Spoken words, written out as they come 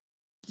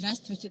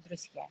Здравствуйте,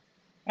 друзья!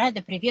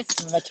 Рада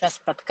приветствовать вас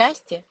в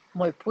подкасте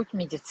 «Мой путь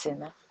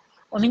медицина».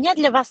 У меня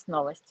для вас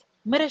новость.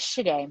 Мы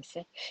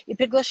расширяемся и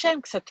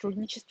приглашаем к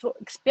сотрудничеству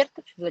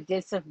экспертов и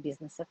владельцев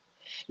бизнесов.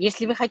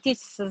 Если вы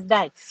хотите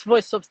создать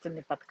свой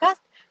собственный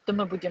подкаст, то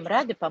мы будем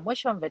рады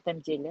помочь вам в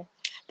этом деле.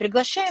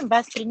 Приглашаем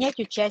вас принять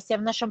участие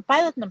в нашем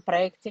пилотном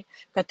проекте,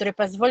 который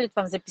позволит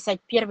вам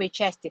записать первые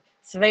части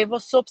своего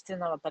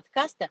собственного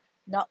подкаста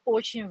на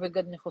очень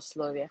выгодных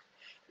условиях.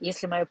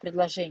 Если мое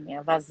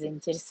предложение вас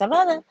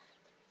заинтересовало,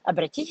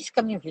 обратитесь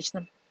ко мне в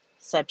личном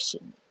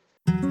сообщении.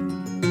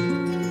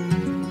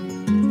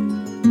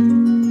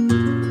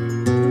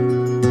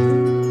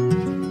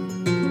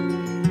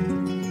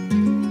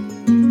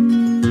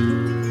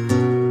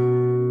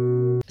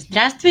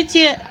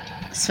 Здравствуйте!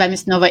 С вами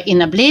снова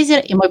Инна Блейзер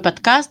и мой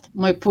подкаст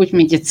 «Мой путь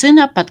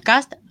медицина»,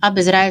 подкаст об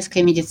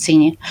израильской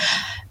медицине.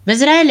 В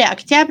Израиле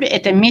октябрь –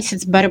 это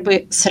месяц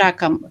борьбы с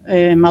раком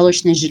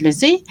молочной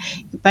железы,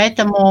 и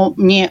поэтому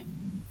мне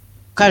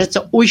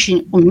кажется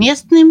очень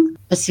уместным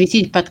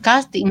посвятить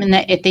подкаст именно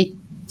этой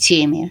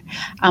теме.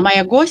 А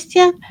моя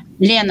гостья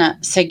Лена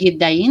Саги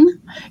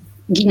Даин,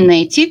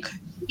 генетик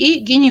и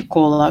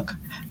гинеколог.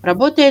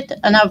 Работает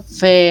она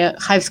в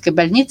Хайфской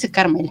больнице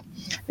Кармель.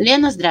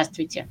 Лена,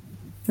 здравствуйте.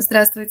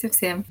 Здравствуйте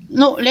всем.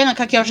 Лена,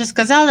 как я уже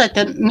сказала,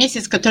 это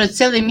месяц, который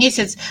целый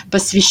месяц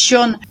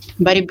посвящен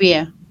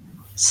борьбе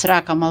с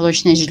раком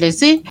молочной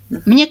железы.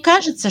 Мне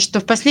кажется, что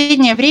в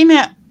последнее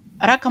время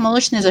рака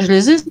молочной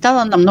железы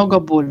стало намного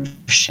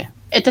больше.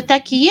 Это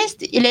так и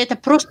есть, или это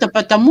просто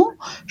потому,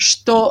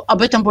 что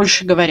об этом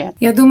больше говорят?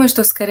 Я думаю,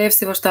 что, скорее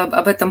всего, что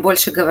об этом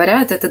больше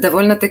говорят. Это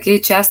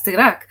довольно-таки частый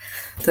рак.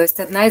 То есть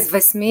 1 из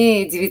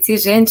 8-9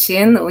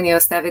 женщин, у нее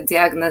ставят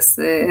диагноз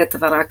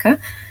этого рака.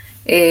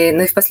 И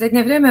в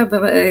последнее время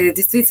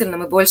действительно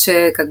мы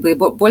больше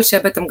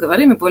об этом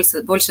говорим и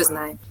больше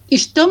знаем. И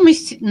что мы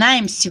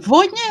знаем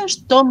сегодня,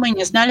 что мы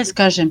не знали,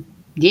 скажем,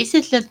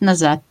 10 лет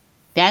назад,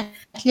 5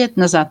 лет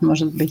назад,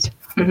 может быть?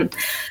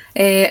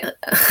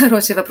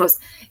 Хороший вопрос.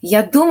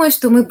 Я думаю,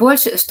 что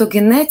что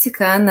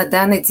генетика на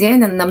данный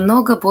день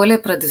намного более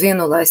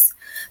продвинулась.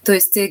 То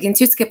есть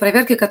генетические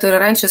проверки, которые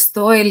раньше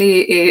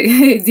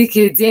стоили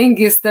дикие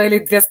деньги, стоили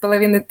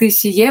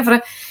 2500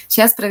 евро,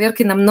 сейчас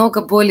проверки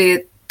намного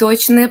более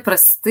точные,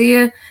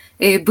 простые,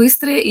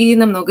 быстрые и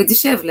намного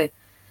дешевле.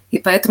 И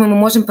поэтому мы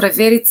можем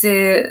проверить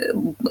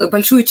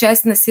большую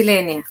часть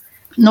населения.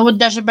 Но вот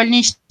даже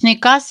больничные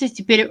кассы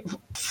теперь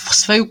в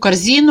свою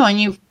корзину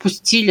они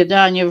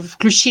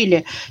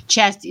включили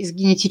часть из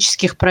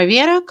генетических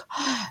проверок,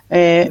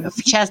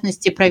 в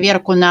частности,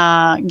 проверку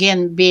на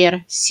ген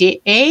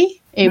BRCA.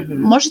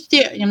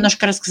 Можете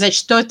немножко рассказать,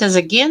 что это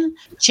за ген,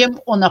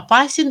 чем он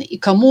опасен и у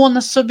кого он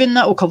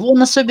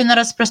особенно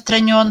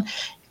распространен,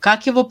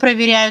 как его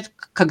проверяют,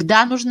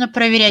 когда нужно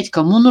проверять,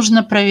 кому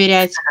нужно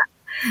проверять?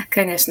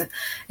 Конечно.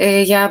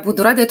 Я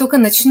буду рада. Я только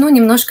начну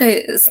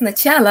немножко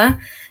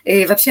сначала.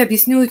 Вообще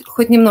объясню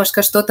хоть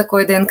немножко, что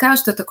такое ДНК,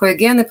 что такое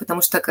гены,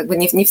 потому что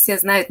не все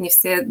знают, не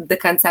все до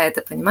конца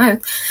это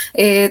понимают.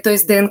 То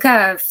есть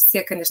ДНК все,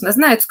 конечно,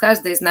 знают. В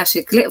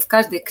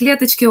каждой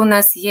клеточке у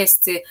нас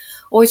есть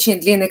очень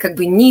длинные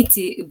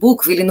нити,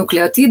 букв или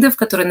нуклеотидов,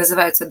 которые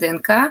называются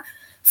ДНК.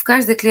 В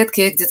каждой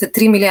клетке где-то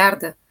 3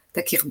 миллиарда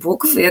таких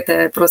букв.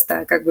 Это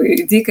просто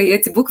дико. И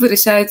эти буквы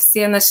решают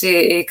все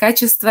наши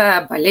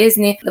качества,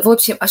 болезни. В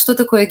общем, а что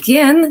такое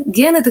ген?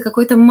 Ген – это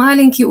какой-то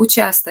маленький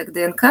участок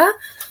ДНК,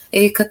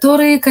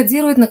 который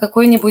кодирует на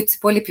какой-нибудь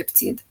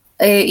полипептид.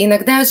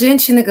 Иногда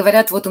женщины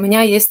говорят, вот у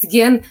меня есть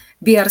ген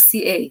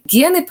BRCA.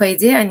 Гены, по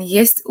идее, они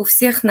есть у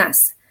всех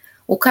нас.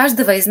 У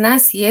каждого из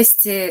нас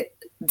есть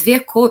 2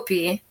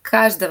 копии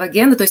каждого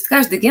гена, то есть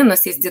каждый ген, у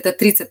нас есть где-то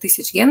 30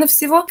 тысяч генов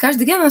всего,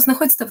 каждый ген у нас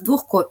находится в 2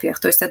 копиях,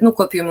 то есть 1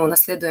 копию мы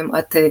унаследуем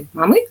от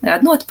мамы, а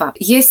 1 от папы.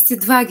 Есть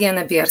 2 гена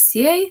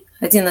BRCA,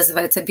 один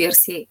называется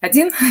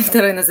BRCA1,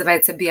 второй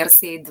называется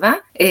BRCA2.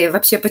 И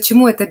вообще,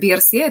 почему это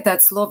BRCA? Это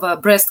от слова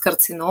breast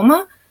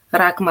carcinoma,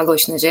 рак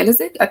молочной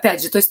железы.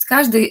 Опять же, то есть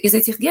каждый из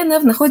этих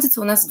генов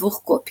находится у нас в 2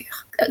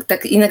 копиях.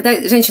 Так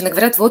иногда женщины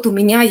говорят, вот у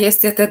меня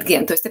есть этот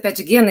ген. То есть, опять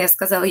же, гены, я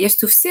сказала,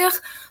 есть у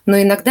всех,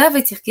 но иногда в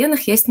этих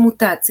генах есть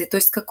мутации. То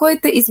есть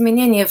какое-то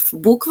изменение в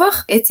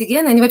буквах, эти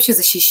гены, они вообще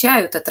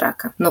защищают от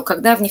рака. Но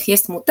когда в них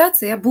есть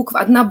мутация,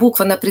 одна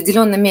буква на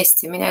определенном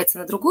месте меняется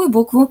на другую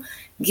букву,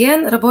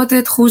 ген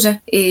работает хуже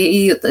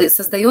и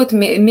создает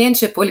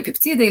меньше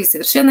полипептида или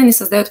совершенно не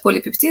создает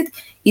полипептид,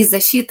 и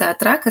защита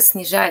от рака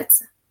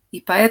снижается. И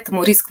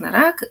поэтому риск на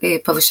рак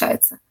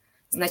повышается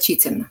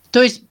значительно.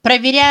 То есть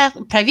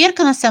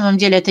проверка на самом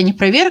деле это не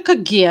проверка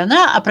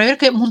гена, а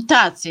проверка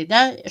мутации,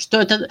 да?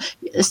 Что это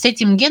с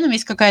этим геном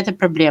есть какая-то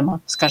проблема,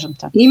 скажем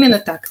так. Именно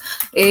так.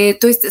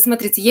 То есть,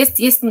 смотрите,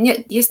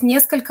 есть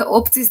несколько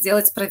опций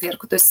сделать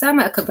проверку. То есть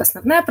самая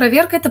основная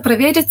проверка – это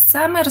проверить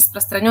самые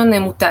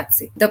распространенные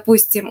мутации.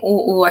 Допустим,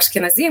 у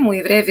ашкеназим, у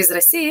евреев из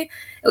России,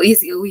 у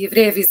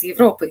евреев из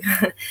Европы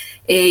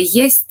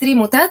есть 3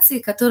 мутации,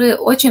 которые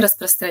очень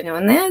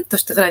распространенные. То,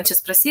 что вы раньше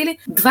спросили,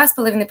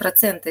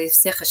 2,5% из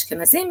всех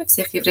ашкеназим,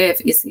 всех евреев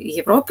из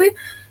Европы,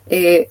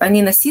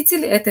 они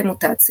носители этой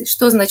мутации.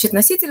 Что значит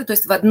носители? То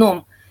есть в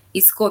одном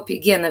из копий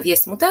генов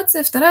есть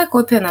мутация, вторая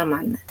копия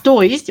нормальная.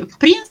 То есть, в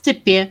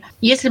принципе,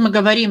 если мы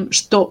говорим,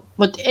 что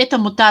вот эта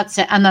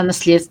мутация, она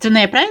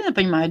наследственная, я правильно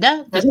понимаю,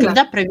 да? То есть,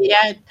 когда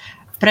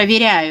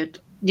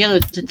проверяют,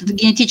 делают этот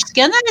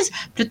генетический анализ,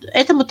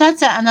 эта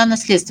мутация, она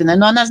наследственная.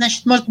 Но она,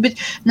 значит, может быть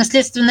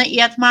наследственна и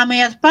от мамы,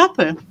 и от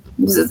папы?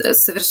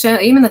 Совершенно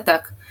именно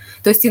так.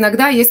 То есть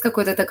иногда есть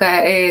какая-то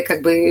такая,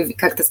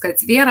 как-то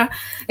сказать, вера,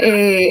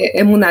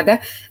 эмуна, да,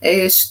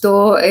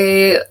 что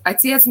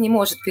отец не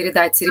может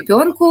передать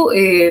ребенку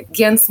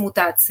ген с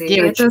мутацией.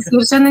 Девочка. Это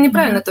совершенно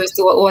неправильно. То есть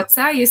у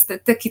отца есть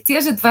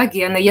те же два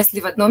гена. Если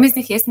в одном из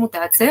них есть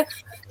мутация,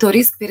 то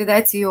риск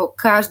передать ее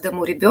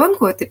каждому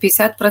ребенку – это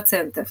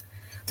 50%.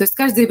 То есть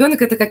каждый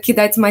ребенок – это как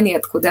кидать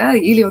монетку, да,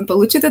 или он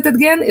получит этот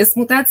ген с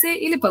мутацией,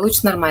 или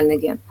получит нормальный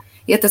ген.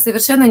 И это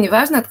совершенно не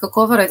важно, от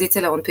какого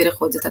родителя он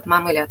переходит, от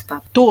мамы или от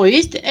папы. То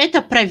есть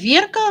эта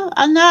проверка,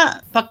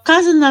 она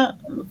показана,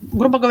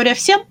 грубо говоря,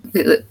 всем?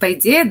 По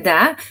идее,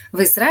 да.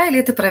 В Израиле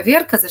эта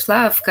проверка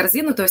зашла в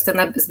корзину, то есть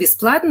она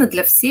бесплатна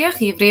для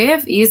всех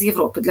евреев из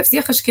Европы, для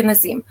всех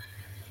ашкеназим.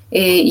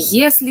 И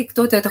если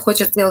кто-то это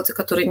хочет сделать,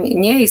 который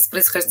не из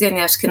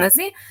происхождения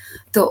ашкенази,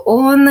 то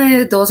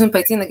он должен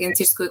пойти на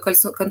генетическую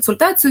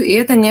консультацию, и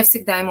это не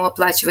всегда ему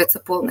оплачивается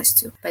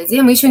полностью. По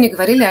идее, мы еще не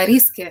говорили о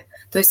риске.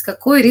 То есть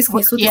какой риск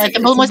несут...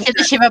 Это был мой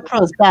следующий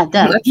вопрос, да.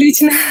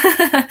 Отлично.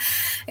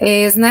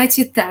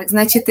 Значит,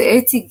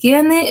 эти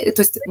гены,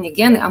 то есть не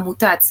гены, а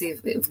мутации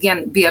в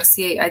ген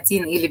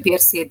BRCA1 или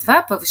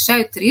BRCA2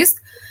 повышают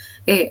риск,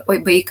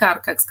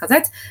 бейкар, как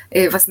сказать,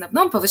 в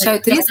основном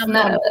повышают риск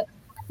на...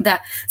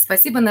 Да,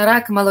 спасибо, на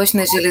рак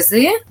молочной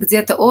железы,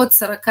 где-то от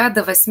 40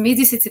 до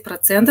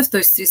 80%, то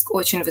есть риск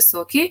очень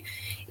высокий,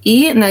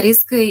 и на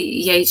риск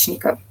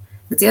яичников,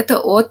 где-то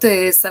от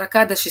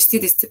 40 до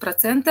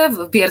 60%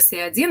 в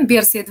BRCA1,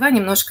 BRCA2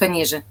 немножко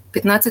ниже,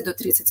 15 до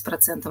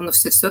 30%, но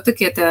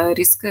все-таки это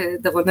риск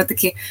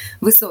довольно-таки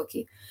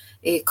высокий.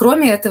 И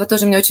кроме этого,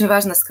 тоже мне очень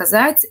важно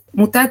сказать,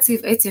 мутации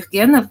в этих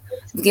генах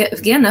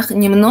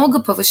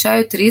немного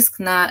повышают риск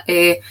на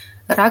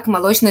рак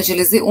молочной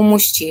железы у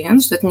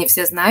мужчин, что это не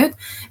все знают.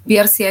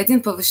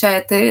 BRCA1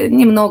 повышает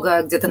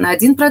немного, где-то на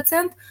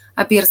 1%,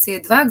 а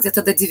BRCA2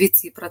 где-то до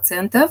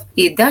 9%.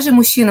 И даже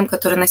мужчинам,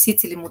 которые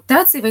носители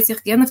мутаций в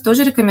этих генах,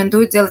 тоже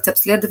рекомендуют делать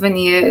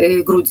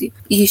обследование груди.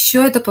 И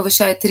еще это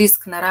повышает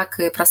риск на рак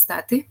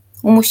простаты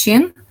у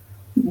мужчин,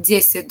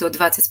 10 до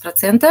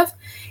 20%,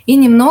 и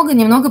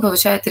немного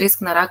повышает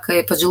риск на рак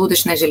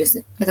поджелудочной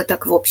железы. Это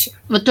так в общем.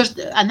 Вот то,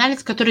 что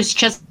анализ, который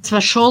сейчас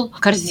вошел в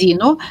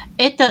корзину,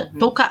 это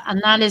только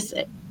анализ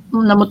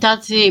на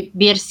мутации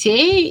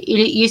BRCA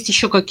или есть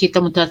еще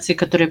какие-то мутации,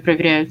 которые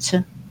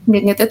проверяются?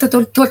 Нет, это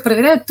только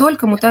проверяют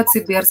только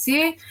мутации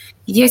BRCA.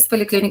 Есть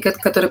поликлиники,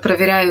 которые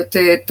проверяют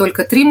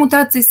только 3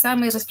 мутации,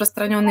 самые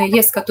распространенные.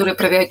 Есть, которые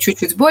проверяют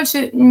чуть-чуть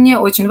больше. Не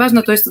очень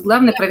важно, то есть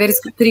главное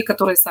проверить 3,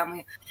 которые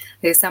самые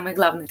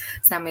главные,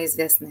 самые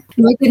известные.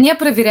 Но это не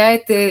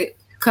проверяет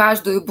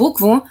каждую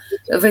букву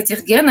в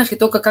этих генах, и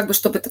только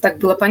чтобы это так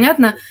было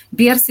понятно,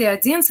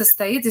 BRCA1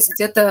 состоит из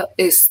где-то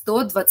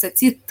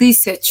 120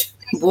 тысяч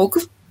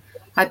букв,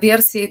 а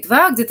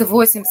BRCA2 где-то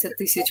 80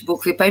 тысяч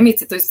букв. И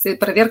поймите, то есть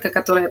проверка,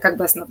 которая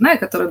основная,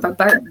 которая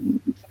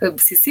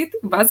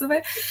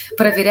базовая,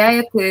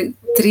 проверяет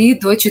от 3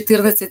 до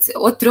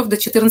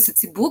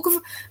 14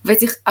 букв в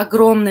этих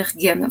огромных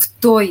генах.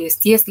 То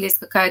есть, если есть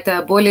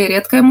какая-то более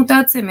редкая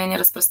мутация, менее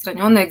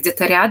распространенная,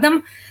 где-то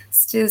рядом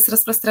с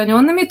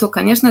распространенными, то,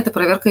 конечно, эта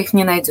проверка их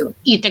не найдет.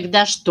 И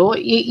тогда что?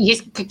 И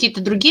есть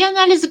какие-то другие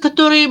анализы,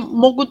 которые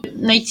могут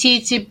найти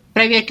эти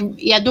проверки?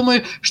 Я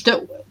думаю,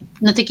 что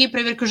на такие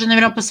проверки уже,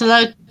 наверное,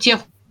 посылают тех,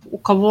 у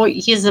кого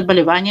есть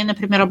заболевание,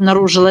 например,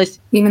 обнаружилось.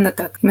 Именно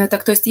так.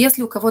 То есть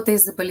если у кого-то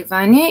есть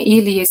заболевание,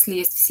 или если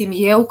есть в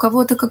семье у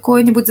кого-то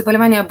какое-нибудь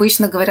заболевание,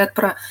 обычно говорят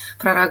про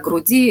рак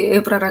груди,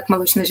 про рак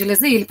молочной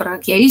железы, или про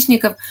рак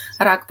яичников,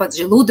 рак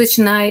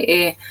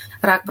поджелудочной,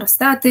 рак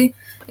простаты,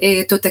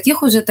 то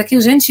таких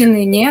женщин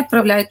не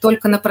отправляют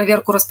только на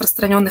проверку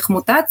распространенных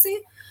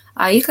мутаций,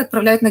 а их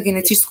отправляют на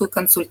генетическую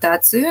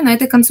консультацию. На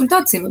этой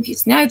консультации им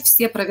объясняют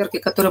все проверки,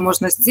 которые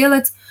можно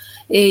сделать.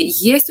 И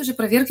есть уже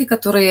проверки,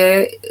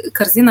 которые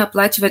корзина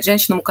оплачивает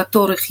женщинам, у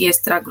которых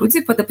есть рак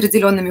груди под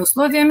определенными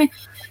условиями.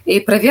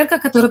 И проверка,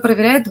 которая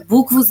проверяет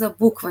букву за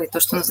буквой, то,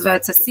 что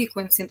называется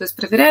sequencing, то есть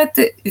проверяет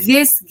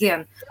весь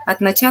ген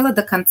от начала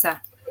до конца.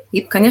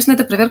 И, конечно,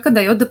 эта проверка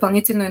дает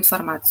дополнительную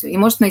информацию и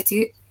может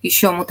найти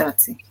еще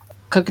мутации.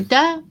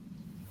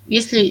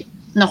 Если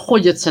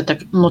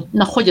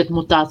находят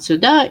мутацию,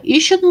 да,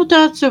 ищут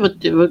мутацию.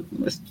 Вот вы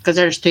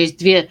сказали, что есть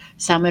 2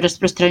 самые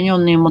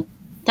распространенные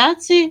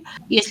мутации.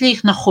 Если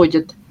их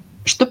находят,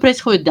 что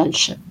происходит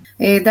дальше?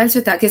 И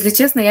дальше так, если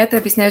честно, я это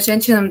объясняю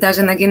женщинам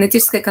даже на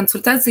генетической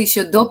консультации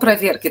еще до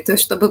проверки, то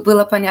есть чтобы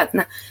было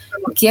понятно.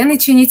 Гены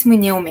чинить мы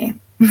не умеем.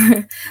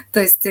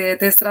 То есть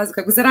это я сразу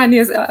как бы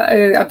заранее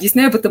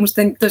объясняю, потому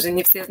что тоже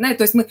не все знают.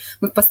 То есть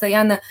мы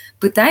постоянно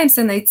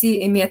пытаемся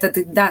найти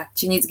методы, да,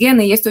 чинить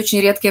гены. Есть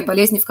очень редкие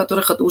болезни, в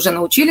которых уже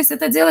научились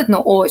это делать,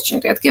 но очень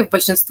редкие.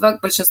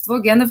 Большинство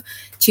генов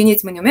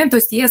чинить мы не умеем. То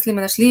есть если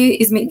мы нашли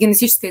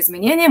генетическое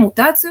изменение,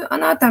 мутацию,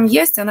 она там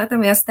есть, она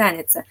там и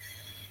останется.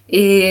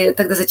 И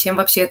тогда зачем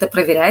вообще это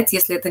проверять,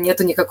 если это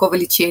нету никакого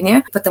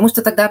лечения? Потому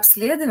что тогда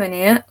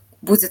обследование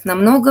будет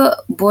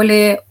намного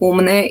более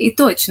умное и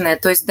точное.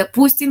 То есть,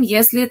 допустим,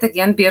 если это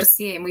ген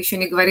BRCA, мы еще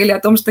не говорили о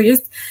том, что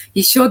есть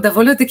еще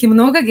довольно-таки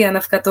много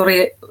генов,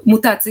 которые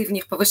мутации в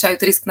них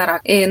повышают риск на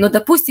рак. Но,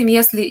 допустим,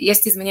 если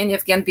есть изменения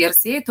в ген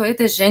BRCA, то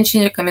этой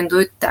женщине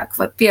рекомендуют так.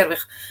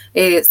 Во-первых,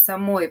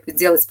 самой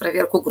делать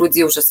проверку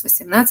груди уже с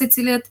 18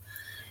 лет.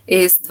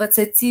 С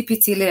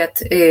 25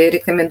 лет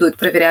рекомендуют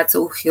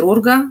проверяться у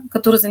хирурга,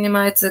 который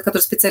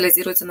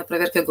специализируется на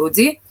проверке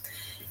груди.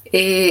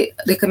 И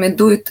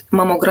рекомендует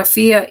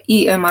маммография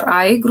и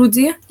МРИ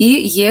груди. И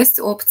есть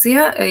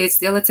опция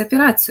сделать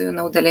операцию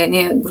на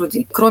удаление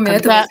груди. Кроме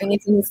этого,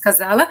 извините, не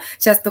сказала.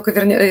 Сейчас только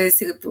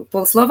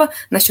полслова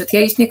насчет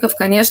яичников,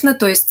 конечно.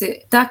 То есть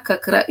так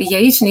как рак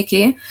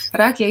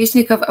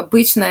яичников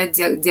обычно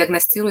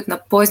диагностируют на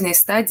поздней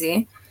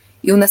стадии,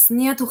 и у нас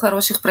нету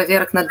хороших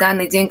проверок на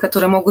данный день,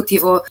 которые могут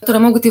его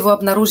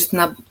обнаружить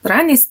на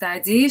ранней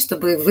стадии,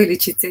 чтобы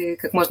вылечить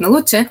как можно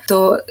лучше,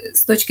 то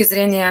с точки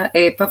зрения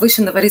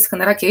повышенного риска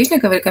на рак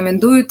яичников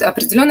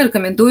определенно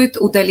рекомендуют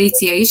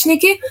удалить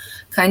яичники,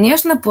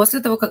 конечно,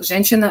 после того, как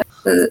женщина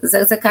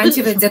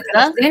заканчивает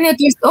деторождение,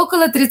 то есть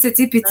около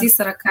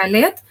 35-40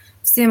 лет.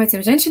 Всем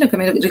этим женщинам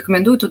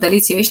рекомендуют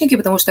удалить яичники,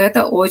 потому что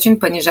это очень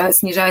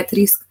снижает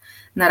риск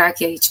на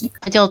рак яичника.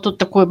 Хотела тут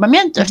такой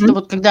момент, что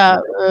вот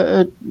когда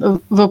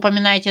вы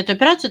упоминаете эту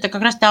операцию, это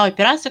как раз та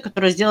операция,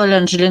 которую сделали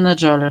Анджелина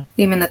Джоли.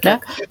 Именно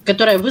так.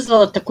 Которая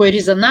вызвала такой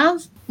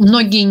резонанс.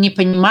 Многие не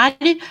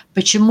понимали,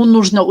 почему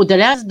нужно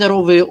удалять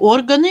здоровые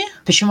органы,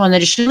 почему она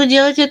решила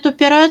делать эту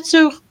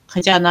операцию,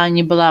 хотя она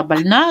не была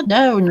больна,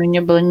 да, у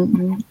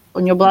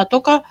нее была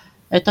только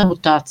эта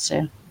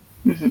мутация.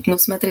 Ну,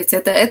 смотрите,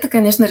 это,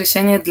 конечно,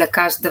 решение для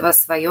каждого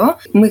свое.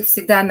 Мы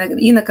всегда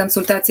и на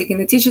консультации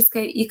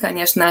генетической, и,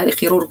 конечно,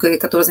 хирурги,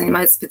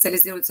 которые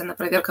специализируются на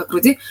проверках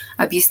груди,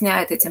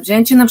 объясняют этим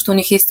женщинам, что у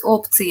них есть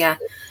опция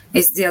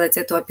сделать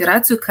эту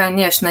операцию.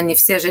 Конечно, не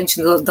все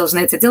женщины должны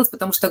это делать,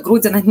 потому что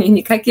грудь, она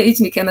не как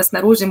яичники, она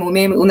снаружи.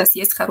 У нас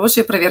есть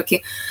хорошие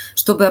проверки,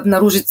 чтобы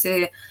обнаружить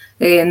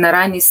на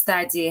ранней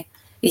стадии,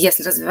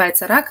 если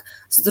развивается рак.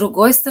 С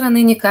другой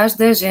стороны, не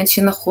каждая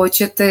женщина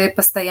хочет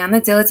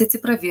постоянно делать эти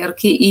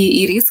проверки,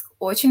 и риск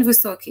очень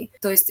высокий.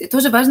 То есть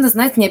тоже важно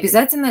знать, не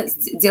обязательно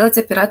делать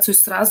операцию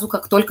сразу,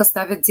 как только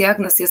ставят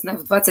диагноз, я знаю,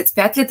 в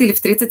 25 лет или в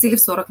 30 или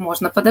в 40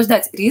 можно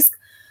подождать. Риск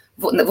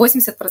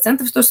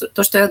 80%,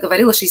 то, что я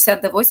говорила,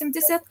 60 до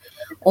 80,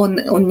 он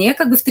не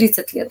как бы в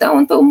 30 лет, да,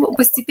 он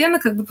постепенно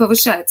как бы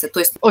повышается. То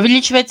есть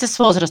увеличивается с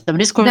возрастом,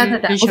 риск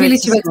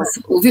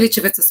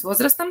увеличивается с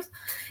возрастом,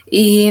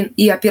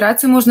 и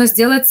операцию можно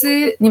сделать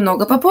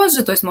немного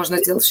попозже, то есть можно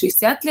сделать в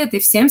 60 лет и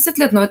в 70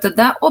 лет, но это,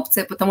 да,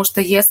 опция, потому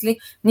что если,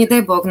 не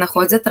дай бог,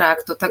 находят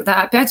рак, то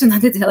тогда опять же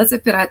надо делать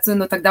операцию,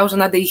 но тогда уже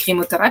надо и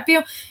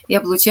химиотерапию, и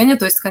облучение,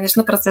 то есть,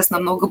 конечно, процесс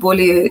намного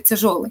более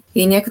тяжелый.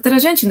 И некоторые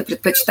женщины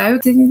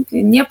предпочитают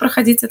не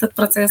проходить этот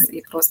процесс,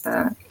 и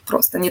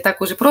просто не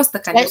так уж и просто,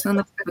 конечно,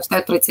 но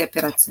предпочитают пройти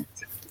операцию.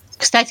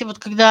 Кстати, вот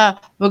когда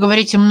вы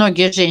говорите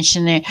 «многие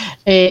женщины»,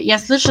 я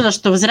слышала,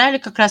 что в Израиле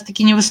как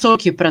раз-таки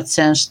невысокий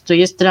процент, что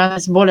есть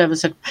странность более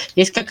высокая.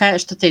 Есть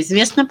что-то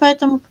известно по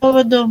этому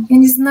поводу? Я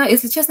не знаю,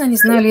 если честно, не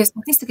знаю, есть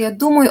статистика. Я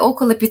думаю,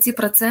 около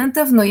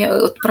 5%, но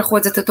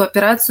проходят эту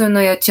операцию,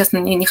 но я, честно,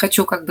 не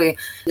хочу как бы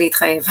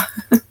лейтхаев.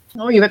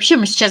 Ну и вообще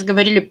мы сейчас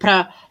говорили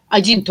про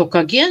один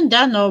только ген,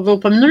 да, но вы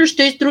упомянули,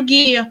 что есть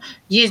другие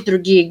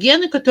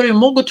гены, которые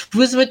могут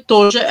вызвать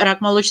тоже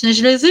рак молочной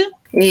железы.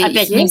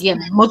 Опять не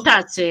гены,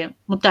 мутации,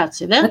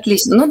 да?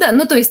 Отлично. Ну да,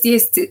 то есть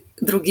есть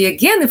другие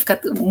гены,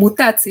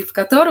 мутации в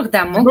которых,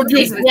 да, могут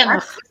вызвать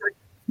рак.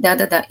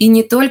 Да. И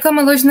не только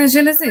молочной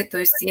железы, то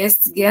есть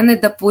есть гены,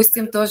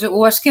 допустим, тоже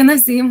у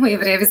ашкеназим, у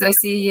евреев из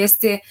России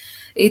есть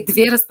и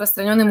 2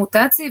 распространенные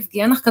мутации в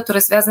генах,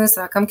 которые связаны с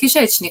раком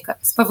кишечника,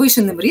 с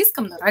повышенным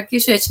риском на рак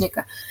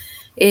кишечника.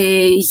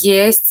 И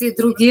есть и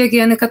другие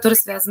гены, которые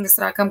связаны с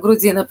раком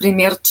груди,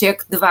 например,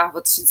 ЧЕК2.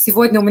 Вот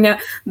сегодня у меня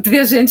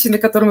 2 женщины,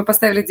 которым мы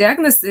поставили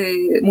диагноз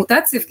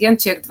мутации в ген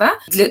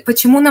ЧЕК2.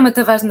 Почему нам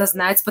это важно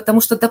знать?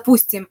 Потому что,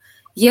 допустим,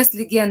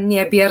 если ген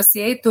не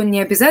BRCA, то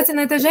не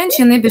обязательно этой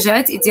женщине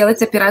бежать и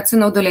делать операцию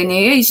на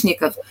удаление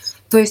яичников.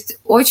 То есть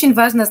очень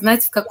важно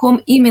знать, в каком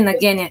именно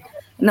гене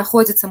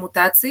находятся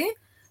мутации,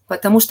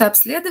 потому что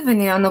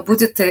обследование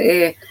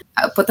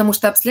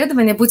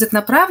будет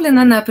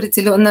направлено на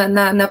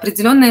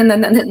определенные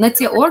на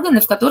те органы,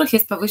 в которых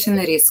есть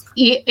повышенный риск.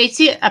 И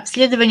эти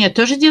обследования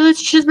тоже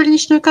делаются через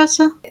больничную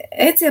кассу?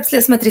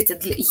 Смотрите,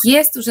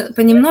 есть уже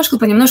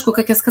понемножку,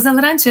 как я сказала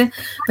раньше,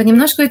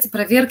 понемножку эти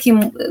проверки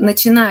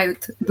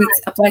начинают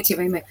быть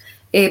оплачиваемыми.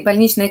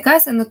 больничной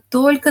кассы, но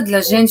только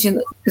для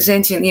женщин,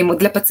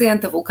 для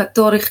пациентов, у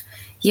которых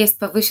есть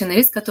повышенный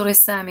риск, которые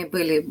сами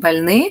были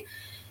больны.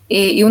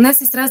 И у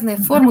нас есть разные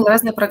формулы,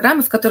 разные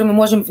программы, в которые мы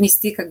можем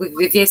внести как бы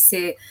весь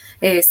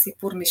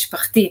сипур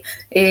мишпахти,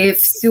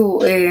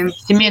 всю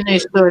семейную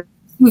историю.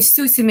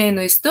 Всю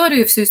семейную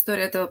историю, всю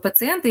историю этого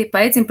пациента, и по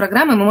этим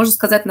программам мы можем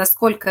сказать,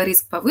 насколько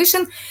риск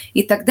повышен,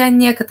 и тогда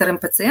некоторым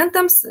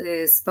пациентам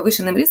с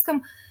повышенным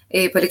риском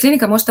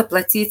поликлиника может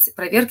оплатить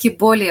проверки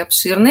более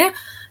обширные.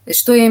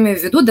 Что я имею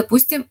в виду?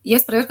 Допустим,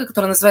 есть проверка,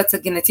 которая называется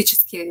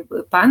генетический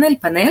панель,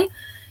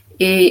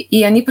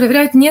 и они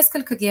проверяют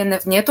несколько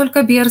генов, не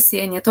только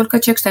BRCA, не только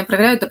чекштайн,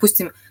 проверяют,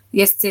 допустим,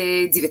 есть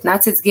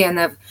 19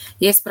 генов,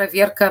 есть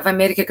проверка в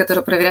Америке,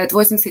 которая проверяет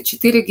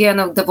 84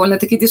 генов,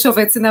 довольно-таки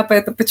дешевая цена,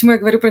 поэтому почему я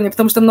говорю про нее,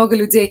 потому что много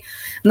людей,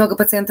 много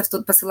пациентов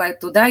тут посылают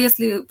туда,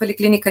 если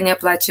поликлиника не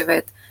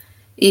оплачивает.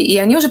 И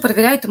они уже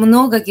проверяют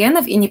много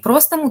генов, и не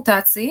просто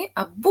мутации,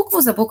 а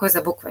букву за буквой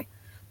за буквой.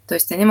 То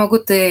есть они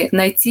могут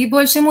найти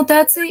больше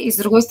мутаций, и с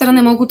другой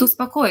стороны могут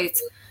успокоить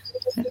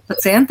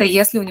пациента,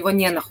 если у него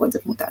не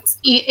находят мутации.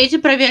 И эти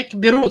проверки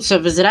берутся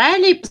в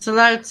Израиле и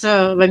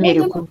посылаются в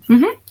Америку.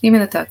 Угу,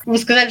 именно так. Вы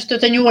сказали, что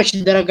это не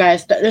очень дорогая,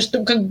 что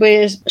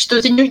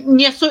это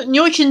не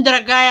очень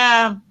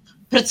дорогая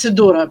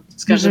процедура,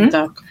 скажем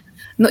так.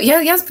 Но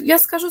я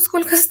скажу,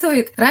 сколько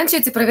стоит. Раньше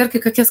эти проверки,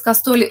 как я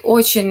сказала,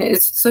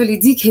 стоили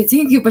дикие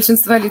деньги. У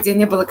большинства людей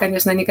не было,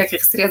 конечно,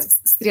 никаких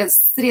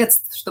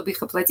средств, чтобы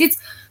их оплатить.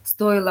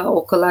 Стоило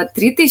около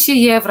 3000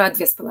 евро,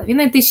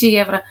 2500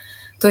 евро.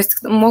 То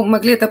есть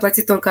могли это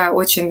оплатить только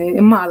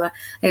очень мало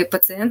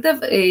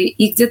пациентов.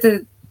 И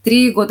где-то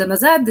 3 года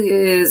назад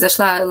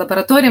зашла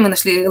лаборатория, мы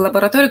нашли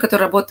лабораторию,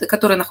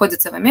 которая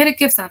находится в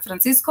Америке, в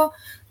Сан-Франциско,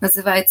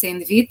 называется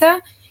Invita,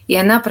 и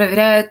она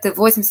проверяет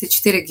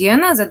 84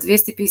 гена за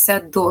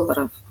 $250.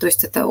 То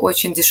есть это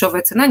очень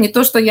дешевая цена. Не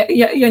то, что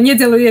я не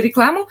делаю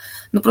рекламу,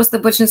 но просто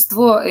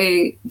большинство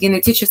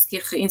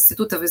генетических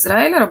институтов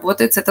Израиля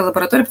работает с этой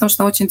лабораторией, потому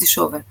что она очень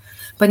дешевая.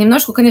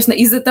 Понемножку, конечно,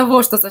 из-за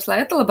того, что зашла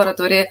эта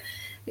лаборатория,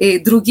 и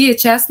другие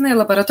частные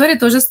лаборатории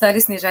тоже стали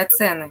снижать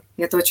цены.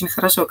 И это очень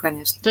хорошо,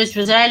 конечно. То есть в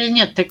Израиле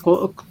нет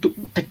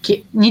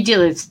не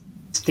делается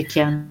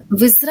такие?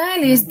 В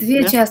Израиле есть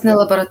 2 частные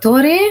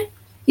лаборатории,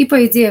 и,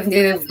 по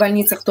идее, в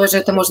больницах тоже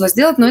это можно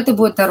сделать, но это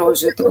будет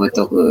дороже. Это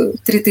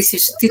будет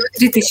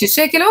 3000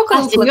 шекелей,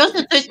 около.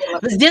 Серьезно? То есть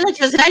сделать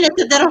в Израиле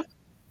это дороже?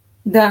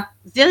 Да.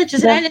 Сделать в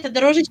Израиле это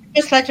дороже, чем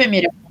послать в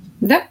Америку?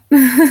 Да,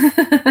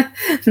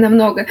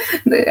 намного.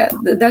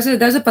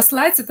 Даже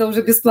послать это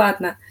уже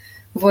бесплатно.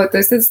 Вот, то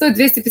есть это стоит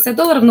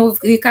 $250, но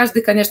и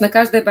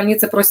каждая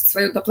больница просит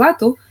свою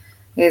доплату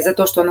за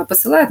то, что она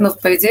посылает, но,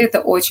 по идее, это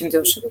очень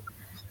дешево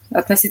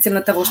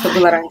относительно того, что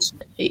было раньше.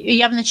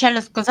 Я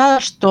вначале сказала,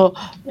 что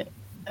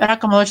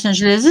рака молочной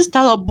железы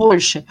стало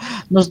больше,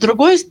 но, с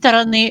другой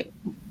стороны,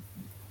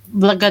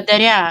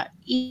 благодаря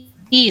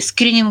и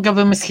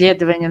скрининговым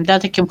исследованиям, да,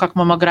 таким как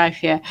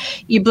маммография,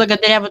 и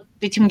благодаря вот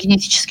этим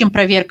генетическим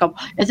проверкам,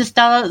 это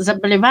стало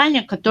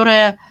заболевание,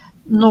 которое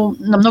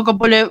намного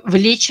более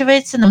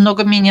вылечивается,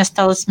 намного менее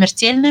стало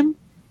смертельным.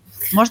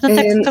 Можно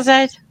так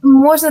сказать?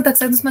 Можно так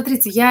сказать.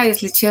 Смотрите, я,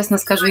 если честно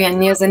скажу, я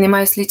не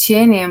занимаюсь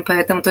лечением,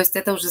 поэтому, то есть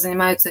это уже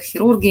занимаются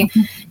хирурги,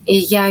 и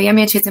я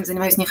меньше этим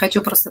занимаюсь, не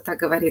хочу просто так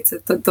говорить,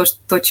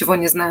 то чего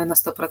не знаю на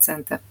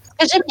 100%.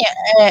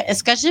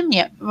 Скажи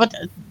мне, вот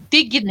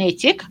ты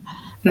генетик,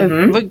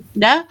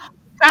 да?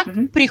 Как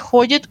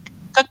приходит,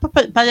 как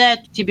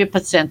попадает к тебе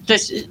пациент? То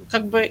есть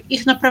как бы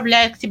их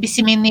направляет к тебе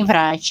семейный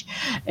врач,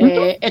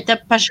 это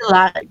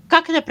пожелание.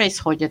 Как это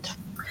происходит?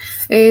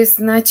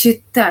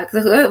 Значит, так,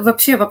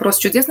 вообще вопрос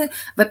чудесный.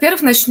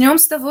 Во-первых, начнем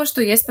с того,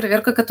 что есть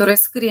проверка, которая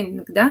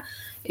скрининг, да,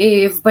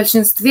 и в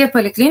большинстве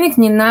поликлиник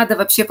не надо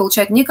вообще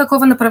получать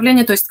никакого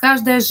направления, то есть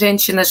каждая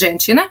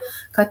женщина,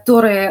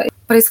 которая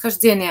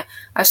происхождение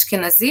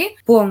ашкенази,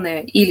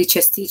 полное или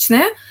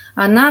частичное,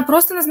 она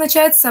просто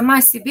назначает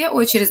сама себе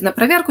очередь на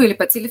проверку или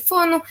по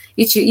телефону,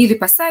 или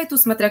по сайту,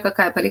 смотря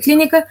какая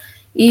поликлиника,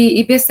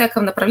 и без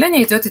всякого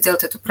направления идет и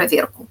делает эту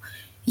проверку.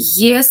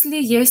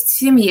 Если есть в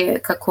семье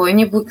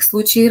какой-нибудь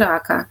случай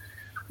рака,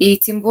 и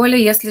тем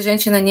более, если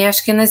женщина не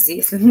ашкенази,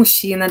 если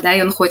мужчина, да,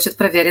 и он хочет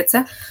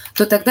провериться,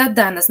 то тогда,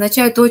 да,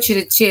 назначают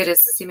очередь через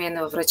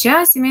семейного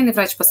врача, семейный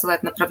врач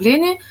посылает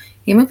направление,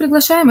 и мы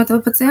приглашаем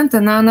этого пациента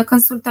на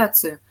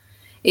консультацию.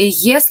 И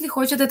если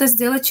хочет это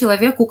сделать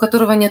человек, у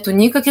которого нет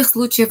никаких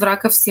случаев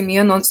рака в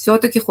семье, но он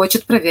все-таки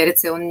хочет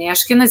провериться, он не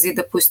ашкенази,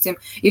 допустим,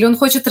 или он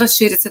хочет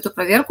расширить эту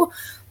проверку,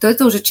 то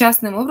это уже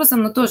частным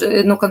образом,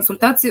 но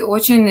консультации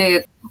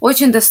очень,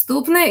 очень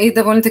доступны и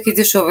довольно-таки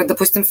дешевые.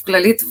 Допустим, в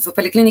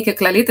поликлинике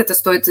Клалит это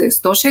стоит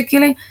 100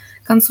 шекелей,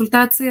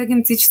 консультация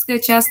генетическая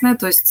частная,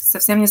 то есть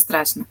совсем не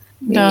страшно.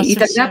 Да, и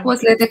тогда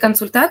после этой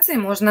консультации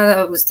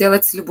можно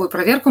сделать любую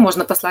проверку,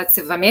 можно послать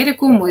в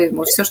Америку,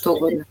 все что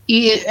угодно.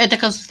 И эта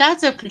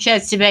консультация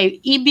включает в себя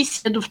и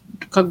беседу,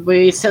 как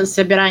бы и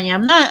собирание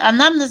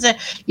анамнеза,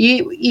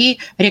 и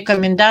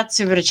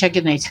рекомендации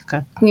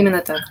врача-генетика.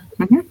 Именно так.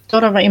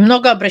 Здорово. И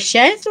много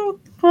обращается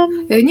к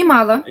вам?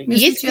 Немало.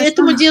 Есть к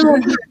этому делу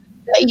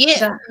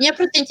Меня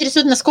просто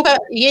интересует, насколько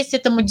есть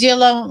этому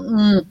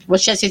делу, вот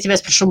сейчас я тебя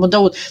спрошу,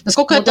 Мудаут,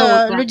 насколько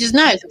люди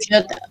знают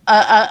вообще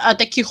о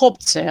таких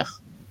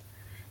опциях?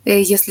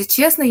 Если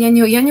честно, я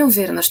не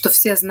уверена, что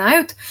все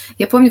знают.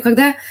 Я помню,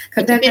 когда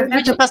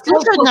люди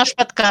послушают наш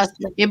подкаст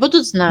и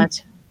будут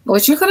знать.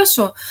 Очень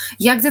хорошо.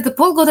 Я где-то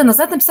полгода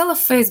назад написала в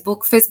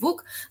Facebook.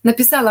 Facebook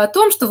написала о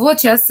том, что вот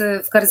сейчас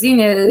в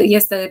корзине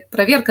есть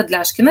проверка для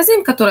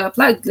ашкеназим, которая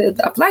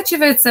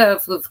оплачивается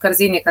в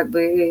корзине как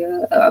бы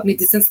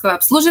медицинского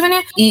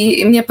обслуживания.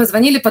 И мне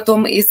позвонили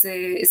потом из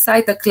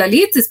сайта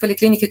Клалит, из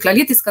поликлиники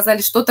Клалит, и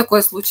сказали, что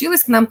такое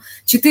случилось. К нам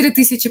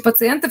 4000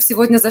 пациентов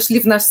сегодня зашли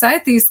в наш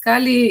сайт и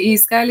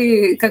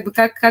искали как бы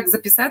как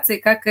записаться и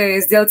как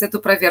сделать эту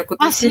проверку.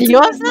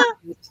 Серьезно?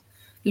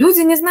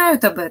 Люди не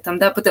знают об этом,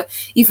 да,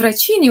 и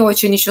врачи не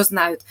очень еще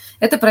знают.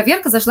 Эта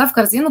проверка зашла в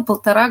корзину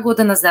 1,5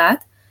 года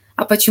назад.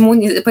 А почему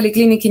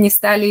поликлиники не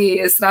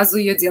стали сразу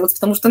ее делать?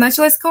 Потому что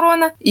началась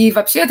корона. И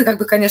вообще это, как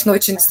бы, конечно,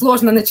 очень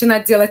сложно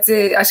начинать делать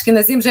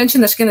ашкеназим.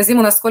 Женщин ашкеназим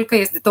у нас сколько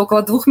есть? Это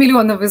около 2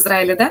 миллионов в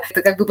Израиле, да?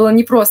 Это как бы было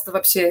непросто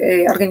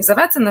вообще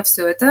организоваться на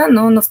все это.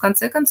 Но в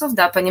конце концов,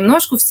 да,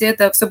 понемножку все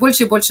это все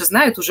больше и больше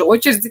знают. Уже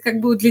очереди как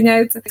бы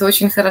удлиняются. Это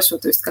очень хорошо.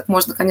 То есть как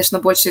можно, конечно,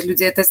 больше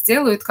людей это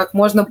сделают, как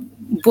можно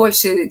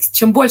больше,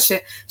 чем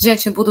больше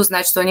женщин будут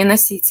знать, что они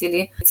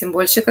носители, тем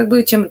больше, как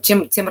бы,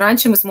 тем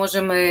раньше мы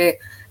сможем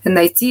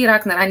найти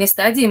рак на ранней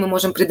стадии, мы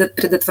можем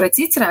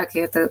предотвратить рак, и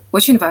это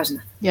очень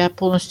важно. Я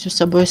полностью с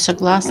тобой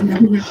согласна.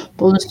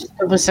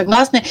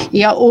 И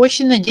я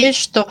очень надеюсь,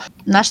 что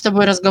наш с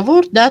тобой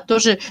разговор, да,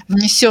 тоже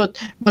внесет,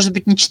 может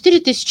быть, не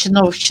 4000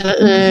 новых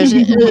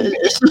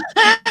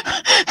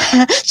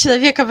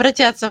человек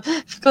обратятся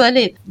в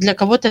Клалит. Для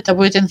кого-то это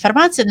будет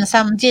информация. На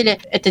самом деле,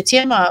 эта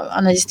тема,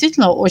 она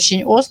действительно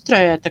очень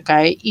острая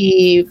такая,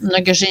 и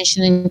многие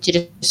женщины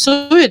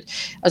интересует,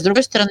 а с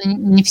другой стороны,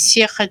 не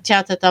все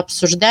хотят это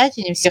обсуждать,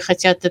 и не все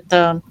хотят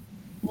это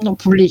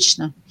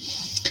публично.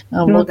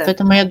 Да.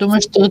 Поэтому я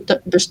думаю,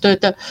 что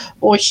это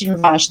очень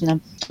важно.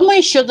 Мы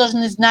еще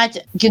должны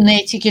знать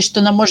генетики,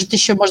 что нам может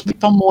быть,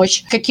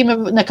 помочь.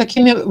 На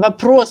какими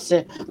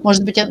вопросы,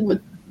 может быть,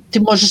 ты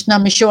можешь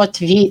нам еще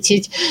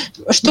ответить.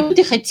 Что бы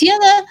ты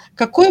хотела,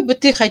 какой бы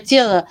ты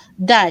хотела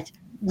дать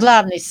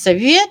главный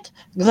совет,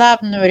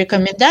 главную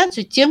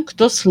рекомендацию тем,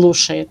 кто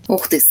слушает?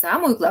 Ух ты,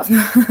 самую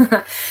главную,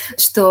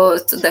 что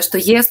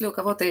если у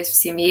кого-то есть в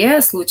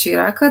семье случай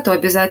рака, то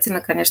обязательно,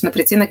 конечно,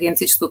 прийти на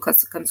генетическую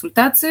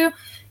консультацию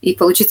и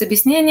получить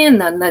объяснение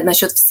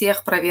насчет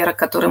всех проверок,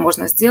 которые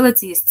можно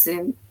сделать. Есть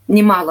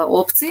немало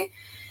опций.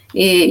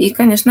 И,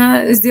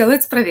 конечно,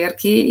 сделать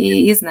проверки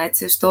и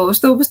знать, что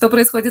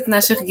происходит в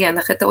наших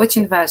генах. Это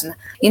очень важно.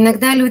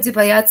 Иногда люди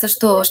боятся,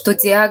 что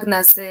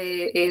диагноз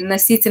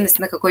носительности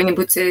на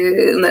какой-нибудь,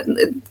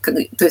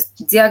 то есть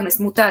диагноз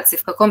мутации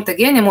в каком-то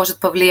гене может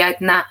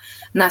повлиять на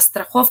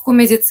страховку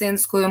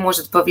медицинскую,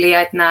 может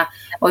повлиять на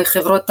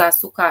хеврот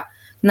таасука,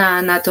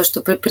 на то,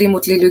 что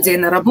примут ли людей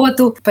на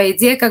работу. По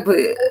идее,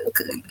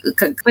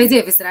 по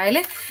идее в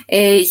Израиле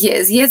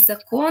есть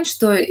закон,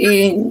 что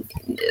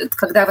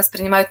когда вас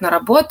принимают на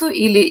работу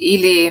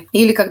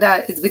или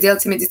когда вы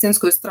делаете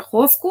медицинскую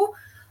страховку,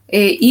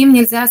 им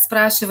нельзя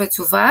спрашивать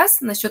у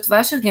вас насчет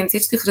ваших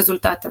генетических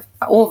результатов,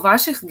 о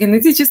ваших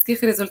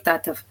генетических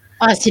результатах.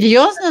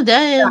 Серьезно,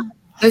 да?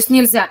 То есть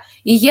нельзя.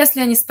 И если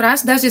они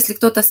спрашивают, даже если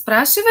кто-то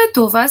спрашивает,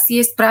 то у вас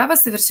есть право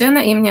совершенно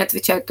им не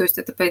отвечать. То есть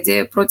это, по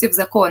идее, против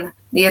закона.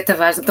 И это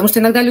важно. Потому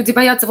что иногда люди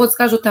боятся, вот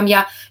скажут, там, у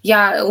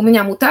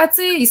меня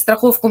мутации, и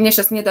страховку мне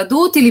сейчас не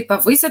дадут, или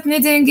повысят мне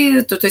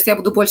деньги, то есть я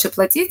буду больше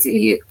платить,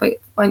 и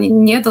они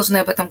не должны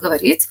об этом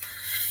говорить.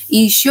 И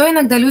еще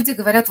иногда люди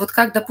говорят, вот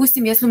как,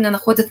 допустим, если у меня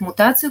находят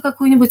мутацию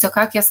какую-нибудь, а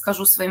как я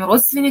скажу своим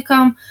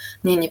родственникам,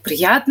 мне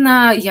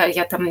неприятно,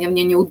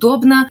 мне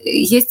неудобно.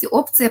 Есть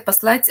опция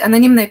послать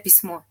анонимное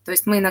письмо. То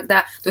есть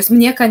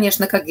мне,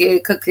 конечно, как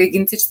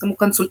генетическому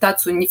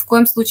консультацию ни в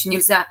коем случае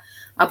нельзя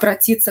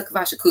обратиться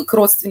к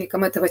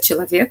родственникам этого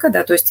человека,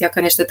 да, то есть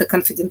конечно, это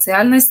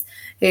конфиденциальность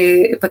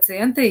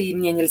пациента, и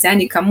мне нельзя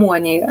никому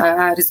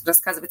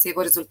рассказывать о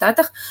его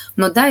результатах,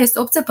 но да, есть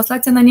опция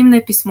послать анонимное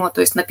письмо,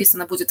 то есть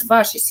написано будет в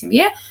вашей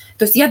семье,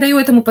 то есть я даю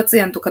этому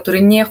пациенту, который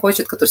не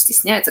хочет, который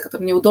стесняется,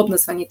 которому неудобно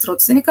звонить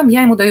родственникам,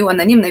 я ему даю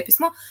анонимное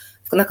письмо,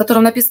 на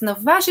котором написано: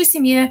 в вашей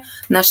семье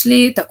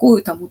нашли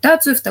такую-то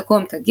мутацию в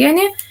таком-то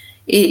гене,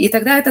 и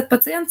тогда этот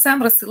пациент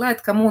сам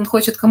рассылает, кому он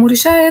хочет, кому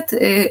решает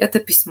это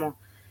письмо.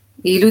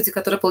 И люди,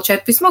 которые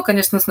получают письмо,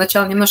 конечно,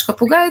 сначала немножко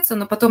пугаются,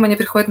 но потом они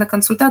приходят на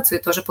консультацию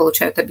и тоже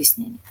получают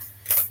объяснение.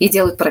 И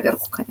делают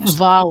проверку, конечно.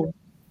 Вау!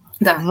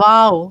 Да.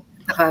 Вау!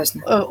 Это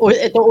важно.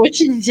 Это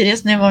очень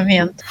интересный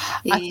момент.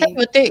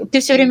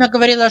 Ты все время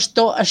говорила,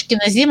 что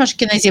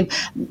ашкеназим.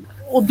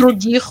 У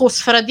других, у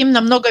сфарадим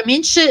намного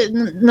меньше.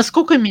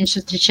 Насколько меньше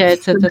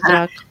встречается этот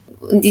рак?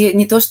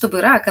 Не то чтобы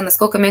рак, а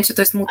насколько меньше,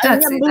 то есть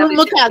мутации.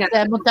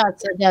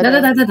 Мутация,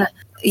 да.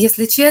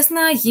 Если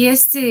честно,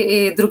 есть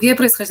и другие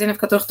происхождения, в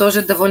которых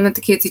тоже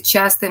довольно-таки эти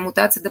частые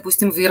мутации.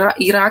 Допустим,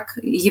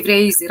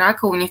 евреи из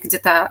Ирака, у них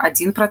где-то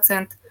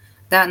 1%.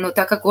 Да, но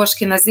так как у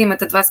ашкеназим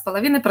это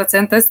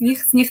 2,5%, с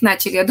них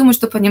начали. Я думаю,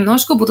 что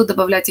понемножку буду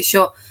добавлять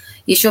еще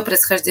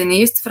происхождение.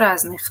 Есть в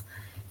разных.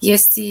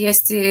 Есть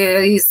из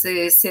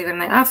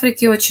Северной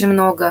Африки очень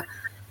много.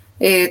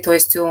 То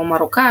есть у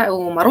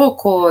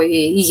Марокко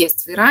и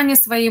есть в Иране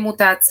свои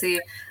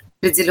мутации,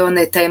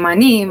 определенные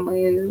тайманим,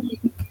 и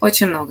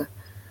очень много.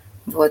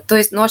 Вот. То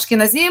есть, но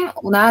ашкеназим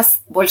у нас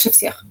больше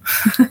всех.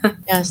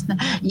 Ясно.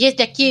 Есть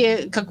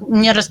такие, как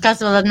мне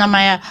рассказывала одна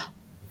моя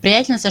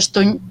приятельница,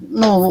 что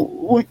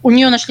у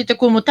нее нашли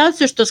такую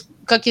мутацию, что,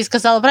 как ей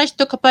сказал врач,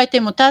 только по этой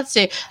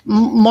мутации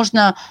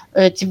можно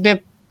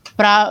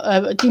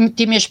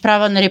ты имеешь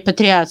право на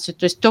репатриацию.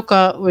 То есть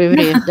только у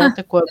евреев, да,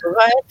 такое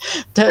бывает.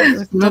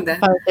 Только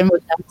по этой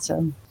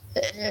мутации.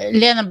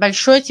 Лена,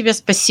 большое тебе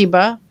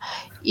спасибо.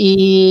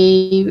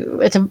 И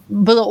это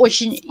было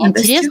очень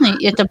интересно,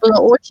 и это было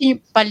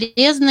очень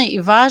полезно и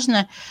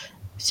важно.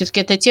 Все-таки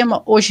эта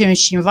тема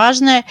очень-очень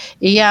важная.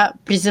 И я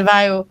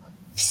призываю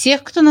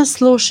всех, кто нас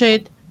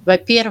слушает,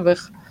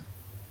 во-первых,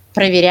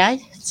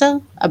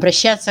 проверяться,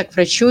 обращаться к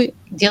врачу,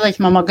 делать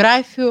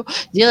маммографию,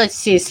 делать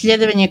все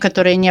исследования,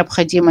 которые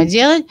необходимо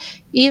делать,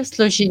 и в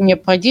случае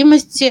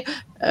необходимости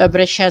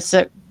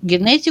обращаться к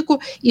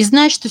генетику и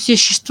знать, что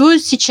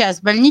существует сейчас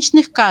в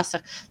больничных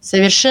кассах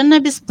совершенно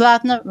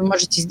бесплатно. Вы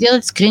можете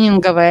сделать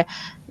скрининговое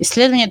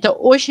исследование. Это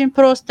очень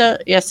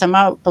просто. Я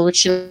сама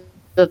получила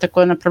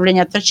такое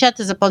направление от врача.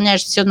 Ты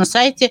заполняешь все на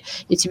сайте,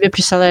 и тебе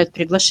присылают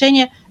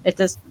приглашение.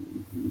 Это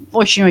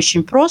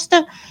очень-очень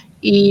просто.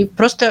 И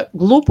просто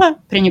глупо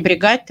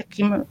пренебрегать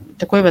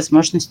такой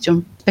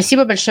возможностью.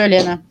 Спасибо большое,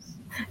 Лена.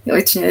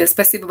 Очень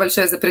спасибо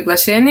большое за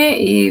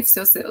приглашение. И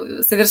все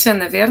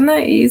совершенно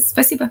верно. И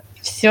спасибо.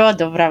 Всего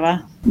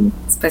доброго.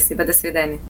 Спасибо. До свидания.